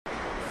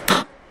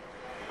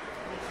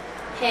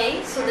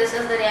Hey, so this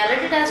is the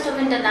reality test of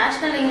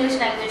International English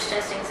Language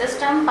Testing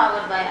System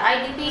powered by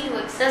IDP to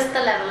assess the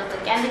level of the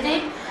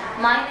candidate.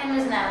 My name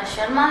is Nana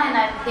Sharma and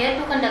I am here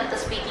to conduct the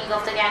speaking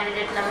of the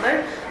candidate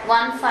number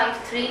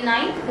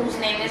 1539 whose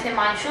name is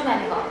Himanshu.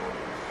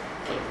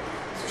 Okay,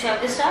 so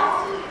shall we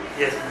start?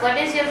 Yes. What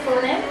is your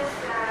full name?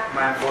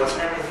 My first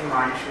name is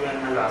Himanshu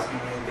and my last name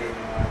is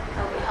Benu.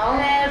 Okay, how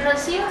may I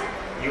address you?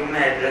 You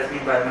may address me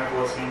by my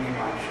first name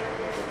Himanshu.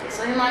 Okay,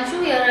 so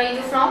Himanshu, where are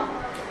you from?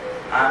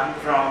 I'm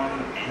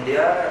from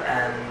India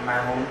and my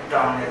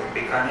hometown is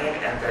Bikaner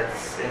and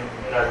that's in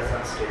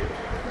Rajasthan state.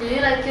 Do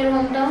you like your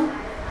hometown?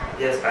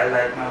 Yes, I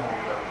like my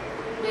hometown.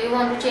 Do you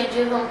want to change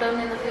your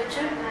hometown in the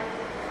future?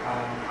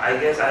 I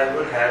guess I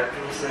would have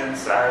to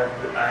since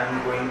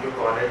I'm going to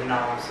college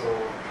now, so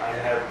I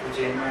have to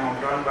change my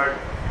hometown, but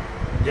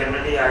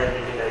generally I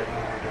really like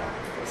my hometown.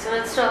 So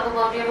let's talk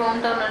about your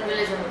hometown and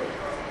village only.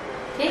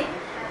 Okay,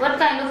 what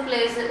kind of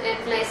place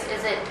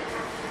is it?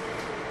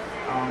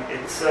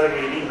 It's a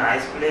really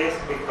nice place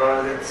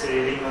because it's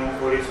really known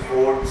for its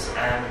forts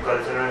and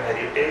cultural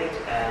heritage,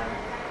 and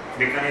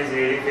Bikaner is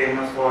really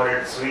famous for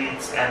its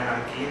sweets and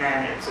namkeen,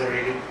 and it's a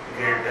really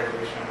great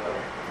destination.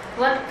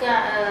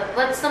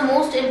 What's the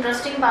most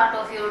interesting part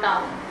of your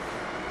town?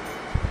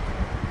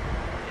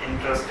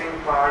 Interesting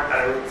part,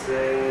 I would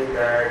say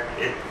that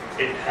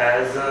it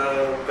has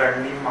a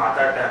Kandi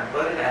Mata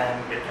temple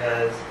and it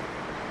has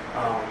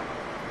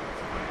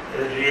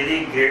a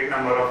really great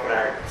number of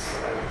rats.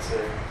 I would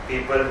say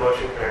people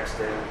worship rats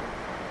there.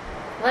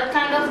 What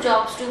kind of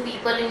jobs do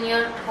people in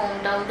your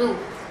hometown do?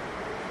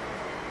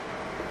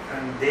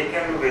 And they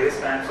can do various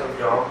kinds of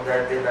jobs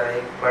that they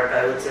like, but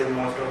I would say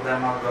most of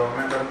them are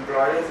government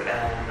employees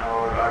and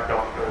or are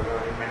doctors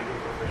or in medical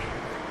profession.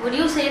 Would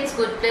you say it's a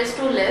good place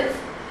to live?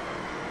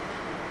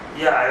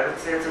 Yeah, I would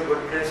say it's a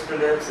good place to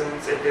live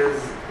since it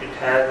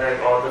has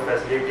like all the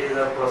facilities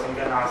a person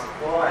can ask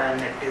for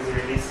and it is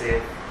really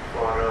safe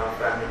for a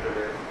family to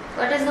live.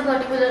 What is the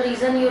particular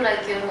reason you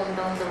like your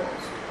hometown the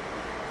most?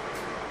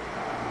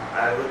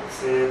 I would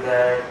say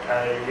that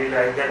I really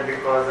like that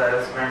because I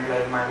have spent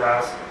like my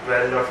last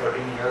 12 or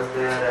 13 years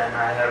there and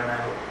I have my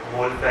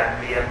whole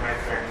family and my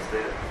friends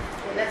there.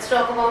 Okay, let's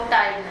talk about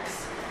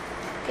tiredness.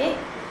 Okay,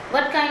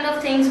 what kind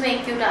of things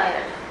make you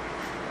tired?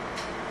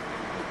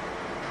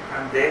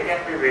 And there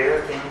can be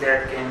various things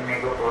that can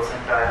make a person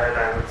tired.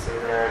 I would say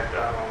that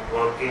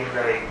working,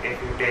 like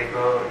if you take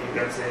you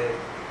can say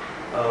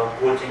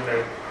coaching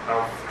like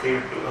of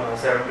 7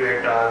 to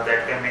 8 hours,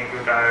 that can make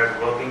you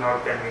tired. Working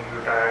out can make you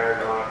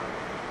tired, or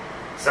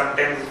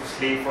sometimes if you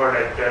sleep for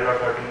like 12 or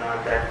 13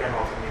 hours, that can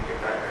also make you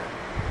tired.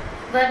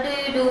 What do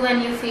you do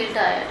when you feel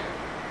tired?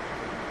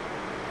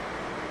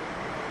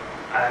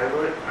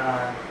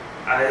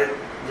 I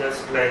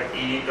just like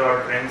eat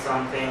or drink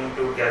something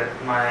to get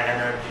my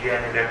energy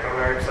and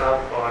electrolytes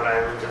up, or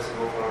I will just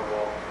go for a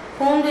walk.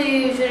 Whom do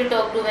you usually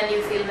talk to when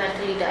you feel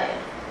mentally tired?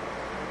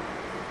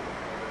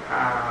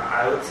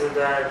 I would say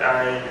that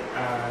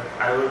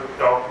I would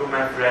talk to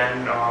my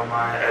friend or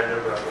my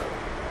elder brother.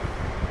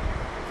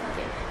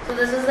 Okay, so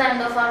this is the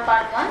end of our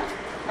part 1.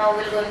 Now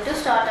we're going to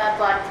start our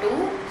part 2.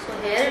 So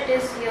here it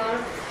is your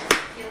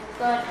cue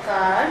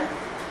card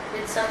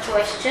with some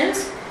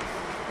questions.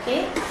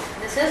 Okay,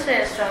 this is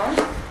first round.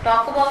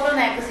 Talk about a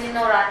magazine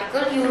or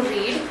article you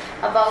read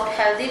about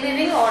healthy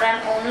living or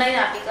an online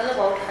article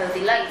about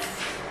healthy life.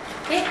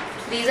 Okay,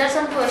 these are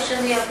some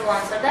questions you have to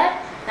answer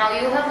that. Now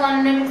you have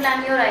 1 minute to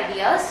plan your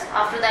ideas.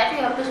 After that you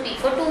have to speak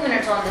for 2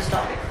 minutes on this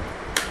topic.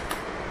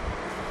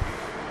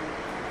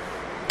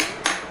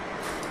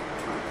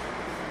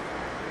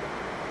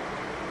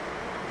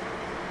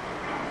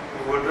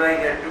 Would I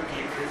get to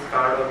keep this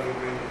card or you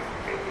will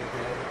take it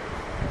there?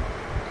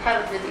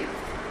 Have it with you.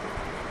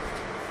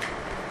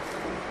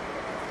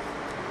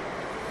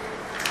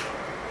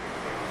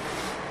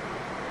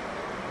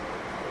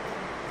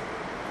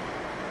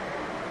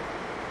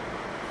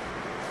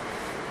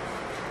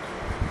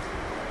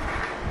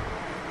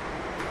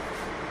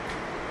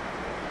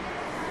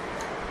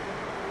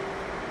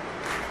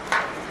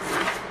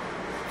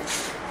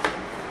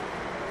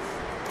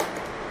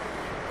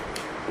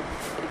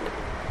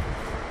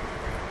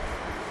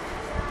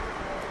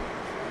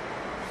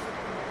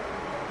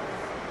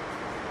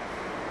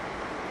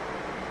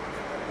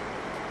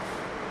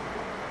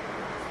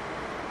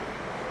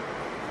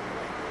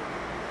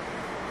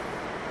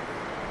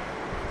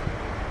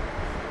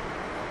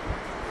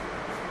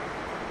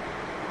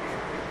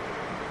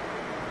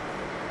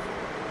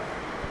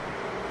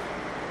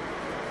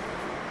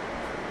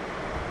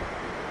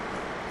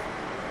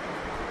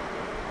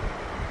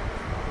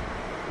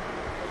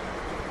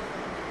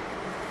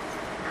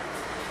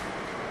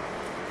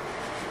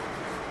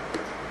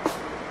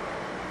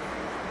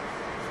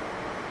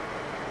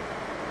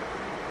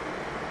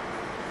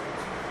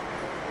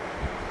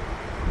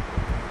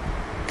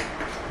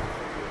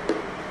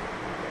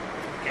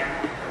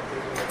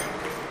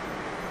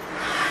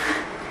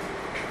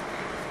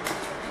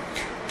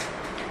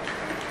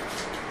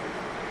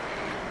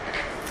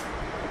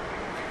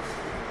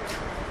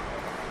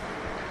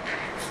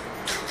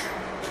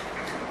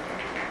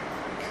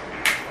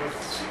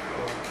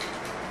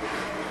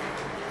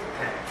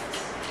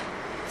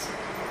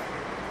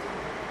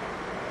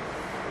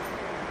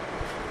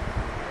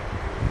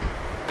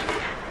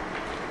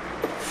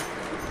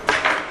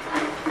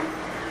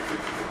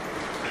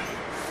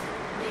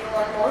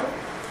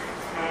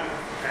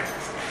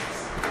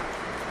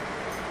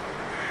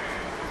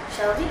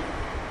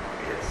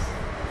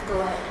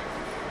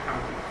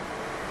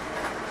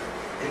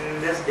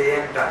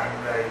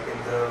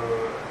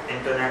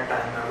 internet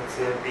time, I would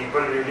say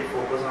people really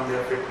focus on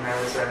their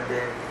fitness and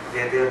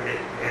where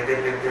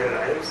they live their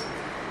lives.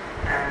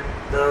 And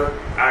the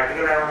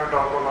article I want to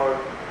talk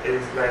about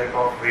is like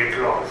of weight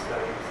loss.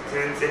 Like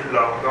since in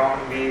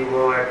lockdown we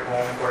were at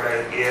home for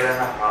like a year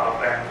and a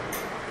half, and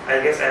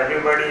I guess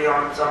everybody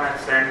on some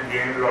extent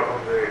gained a lot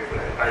of weight.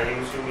 Like I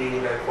used to be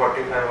like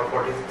 45 or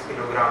 46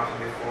 kilograms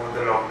before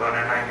the lockdown,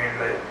 and I gained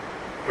like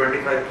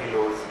 25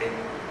 kilos in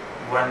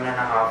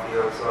 1.5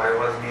 years. So I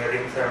was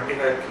nearing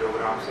 75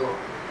 kilograms. So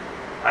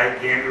I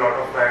gained a lot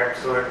of fat,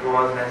 so it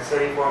was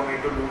necessary for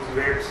me to lose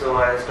weight. So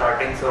I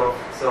started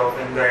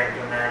surfing the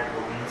internet,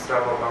 looking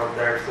stuff about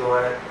that. So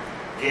I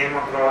came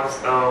across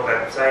a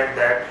website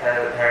that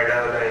had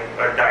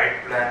a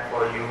diet plan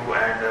for you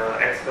and a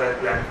exercise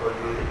plan for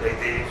you. Like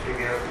they used to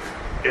give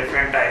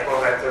different type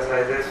of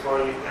exercises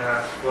for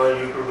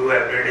you to do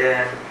every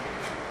day, and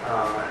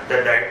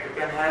the diet you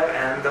can have.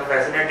 And the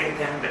fascinating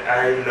thing that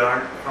I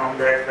learned from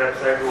that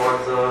website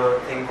was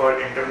a thing called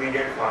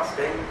intermediate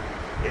fasting.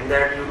 In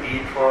that you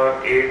eat for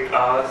 8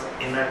 hours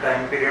in a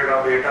time period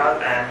of 8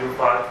 hours, and you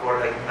fast for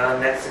like the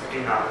next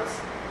 16 hours.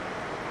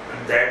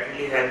 And that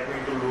really helped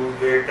me to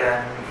lose weight.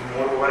 And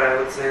moreover, I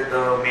would say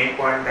the main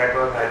point that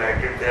was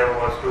highlighted there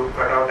was to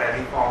cut out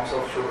any forms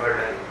of sugar,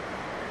 like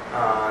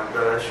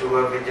the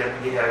sugar we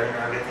generally have in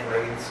everything,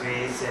 like in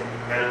sweets, in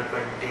milk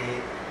and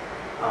tea.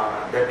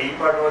 The tea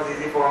part was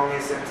easy for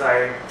me since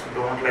I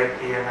don't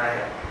like tea and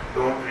I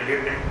don't really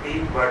drink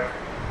tea, but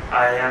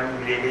I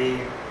am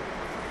really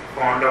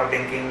fond of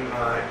drinking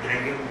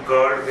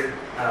curd with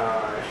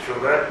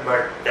sugar,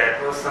 but that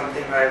was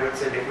something I would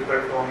say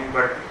difficult for me,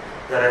 but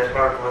the rest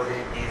part was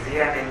easy,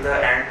 and in the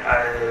end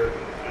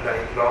I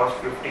lost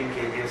 15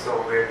 kgs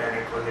of weight, and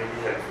it was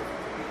really helpful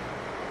to me.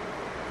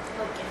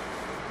 Okay.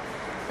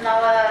 Now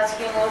I'll ask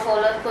you more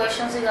follow-up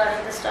questions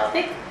regarding this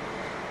topic.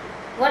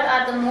 What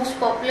are the most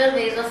popular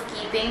ways of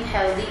keeping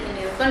healthy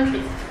in your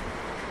country?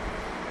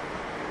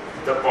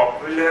 The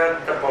popular,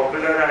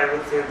 I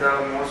would say the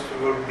most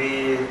would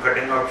be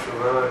cutting out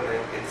sugar.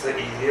 Like it's the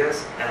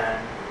easiest, and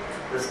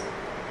the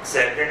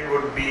second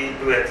would be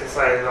to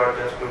exercise or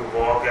just to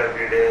walk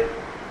every day.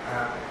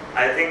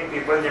 I think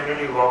people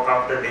generally walk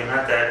after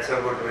dinner. That's a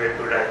good way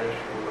to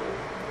digest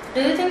food.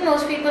 Do you think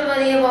most people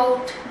worry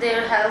about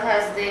their health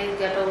as they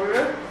get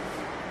older?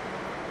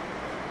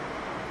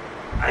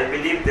 I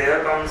believe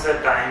there comes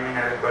a time in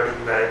everybody's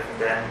life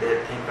then they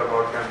think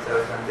about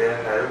themselves and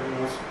their health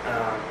most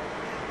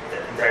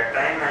that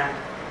time. And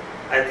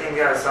I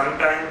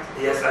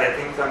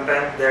think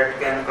sometimes that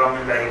can come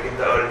in like in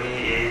the early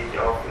age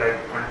of like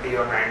 20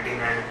 or 19,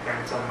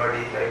 and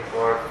somebody like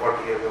for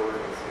 40 years old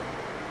also.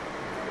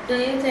 Do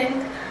you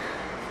think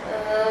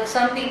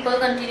some people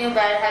continue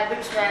bad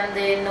habits when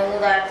they know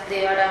that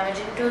they are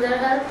damaging to their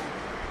health?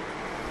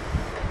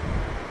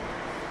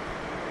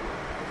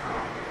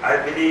 I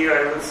believe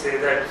I would say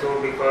that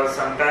so, because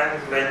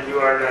sometimes when you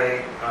are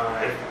like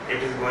if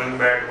it is going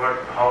bad,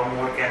 how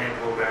more can it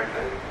go bad?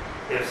 Like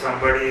if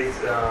somebody is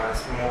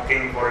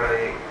smoking for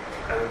like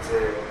I would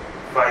say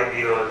 5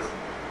 years,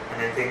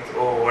 and he thinks,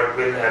 oh, what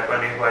will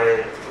happen if I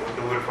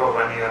do it for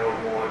 1 year or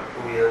more,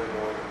 2 years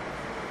more?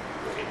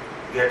 It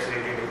gets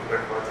really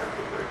difficult for them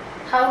to do it.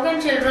 How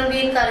can children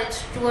be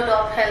encouraged to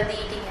adopt healthy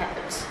eating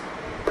habits?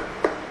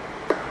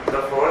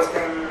 The first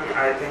thing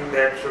I think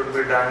that should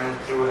be done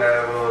is to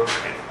have a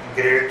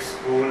great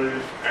school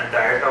and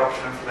diet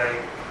options.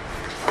 Like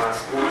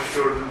schools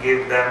should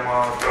give them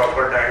a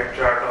proper diet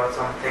chart or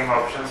something,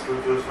 options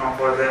to choose from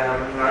for their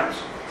having lunch,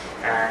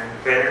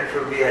 and parents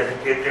should be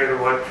educated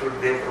what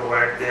should they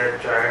provide their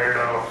child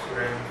or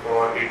offspring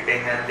for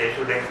eating, and they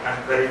should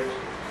encourage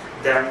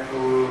them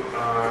to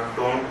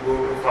don't go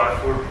to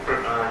fast food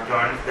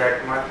joints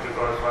that much,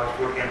 because fast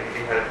food can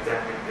really help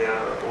them in their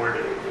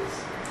older ages.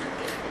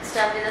 Okay, it's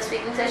done with the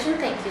speaking session.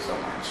 Thank you so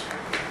much.